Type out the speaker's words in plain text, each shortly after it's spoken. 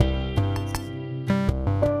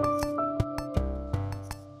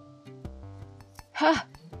Ha!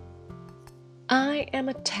 I am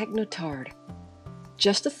a technotard.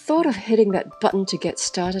 Just the thought of hitting that button to get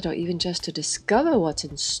started or even just to discover what's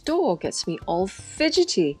in store gets me all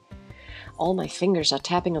fidgety. All my fingers are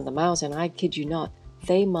tapping on the mouse and I kid you not,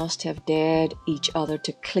 they must have dared each other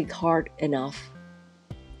to click hard enough.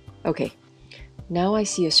 Okay, now I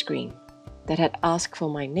see a screen that had asked for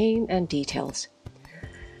my name and details.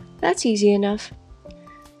 That's easy enough.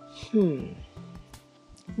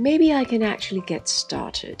 Maybe I can actually get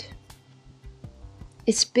started.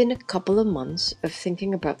 It's been a couple of months of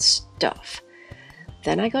thinking about stuff.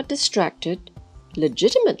 Then I got distracted,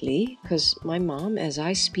 legitimately, because my mom, as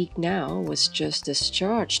I speak now, was just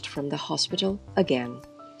discharged from the hospital again.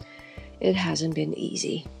 It hasn't been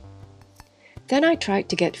easy. Then I tried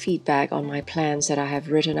to get feedback on my plans that I have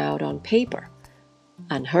written out on paper.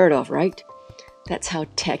 Unheard of, right? That's how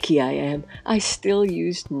techie I am. I still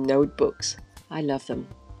use notebooks. I love them.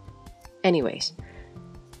 Anyways,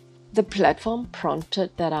 the platform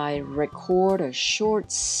prompted that I record a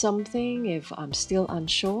short something if I'm still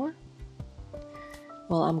unsure.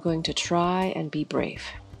 Well, I'm going to try and be brave.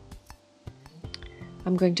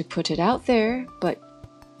 I'm going to put it out there, but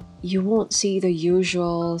you won't see the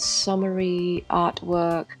usual summary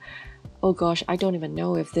artwork. Oh gosh, I don't even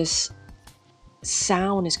know if this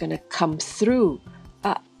sound is going to come through.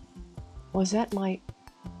 Was that my...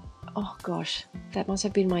 Oh gosh, that must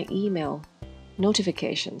have been my email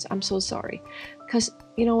notifications. I'm so sorry. Because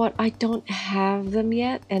you know what? I don't have them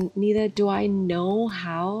yet, and neither do I know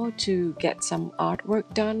how to get some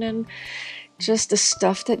artwork done and just the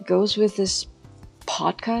stuff that goes with this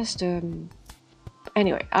podcast.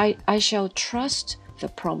 Anyway, I shall trust the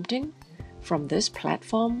prompting from this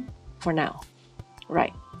platform for now.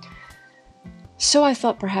 Right. So I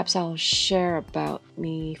thought perhaps I'll share about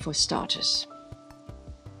me for starters.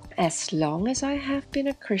 As long as I have been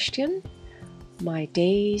a Christian, my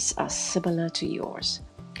days are similar to yours.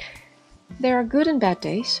 There are good and bad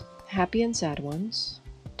days, happy and sad ones.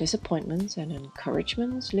 Disappointments and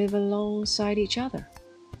encouragements live alongside each other.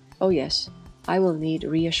 Oh yes, I will need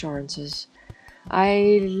reassurances.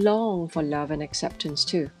 I long for love and acceptance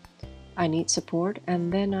too. I need support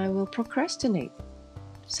and then I will procrastinate.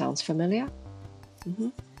 Sounds familiar?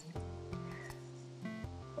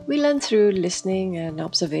 We learn through listening and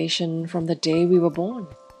observation from the day we were born.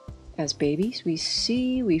 As babies, we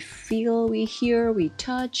see, we feel, we hear, we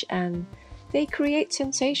touch, and they create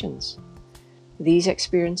sensations. These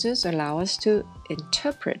experiences allow us to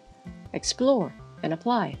interpret, explore, and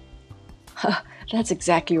apply. That's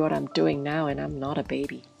exactly what I'm doing now, and I'm not a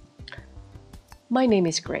baby. My name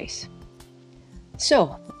is Grace.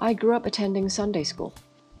 So, I grew up attending Sunday school.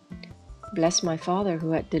 Bless my father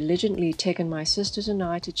who had diligently taken my sisters and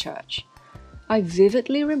I to church. I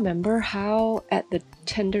vividly remember how, at the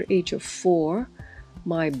tender age of 4,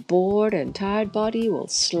 my bored and tired body will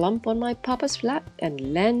slump on my papa's lap and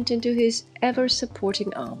leant into his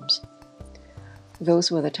ever-supporting arms. Those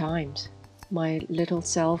were the times. My little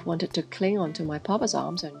self wanted to cling onto my papa's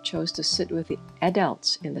arms and chose to sit with the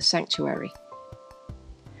adults in the sanctuary.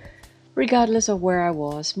 Regardless of where I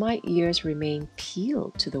was, my ears remained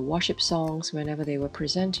peeled to the worship songs whenever they were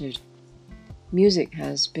presented. Music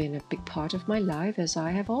has been a big part of my life as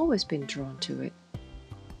I have always been drawn to it.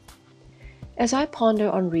 As I ponder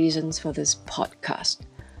on reasons for this podcast,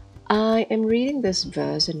 I am reading this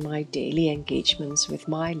verse in my daily engagements with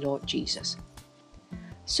my Lord Jesus.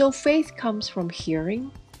 So faith comes from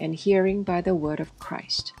hearing, and hearing by the word of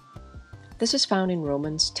Christ. This is found in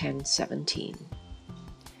Romans 10:17.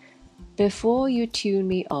 Before you tune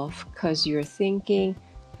me off because you're thinking,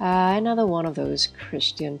 another one of those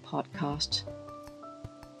Christian podcasts.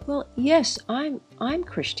 Well, yes, I'm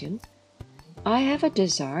Christian. I have a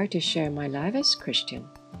desire to share my life as Christian.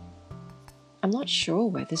 I'm not sure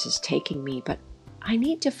where this is taking me, but I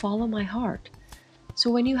need to follow my heart.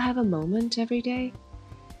 So when you have a moment every day,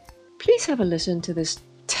 please have a listen to this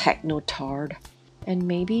technotard, and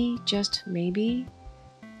maybe, just maybe,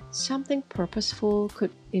 something purposeful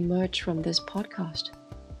could emerge from this podcast.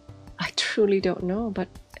 I truly don't know, but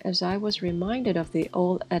as I was reminded of the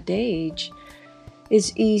old adage,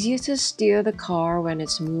 it's easier to steer the car when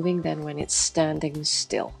it's moving than when it's standing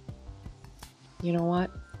still. You know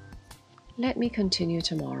what? Let me continue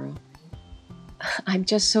tomorrow. I'm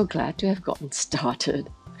just so glad to have gotten started.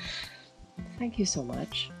 Thank you so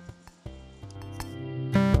much.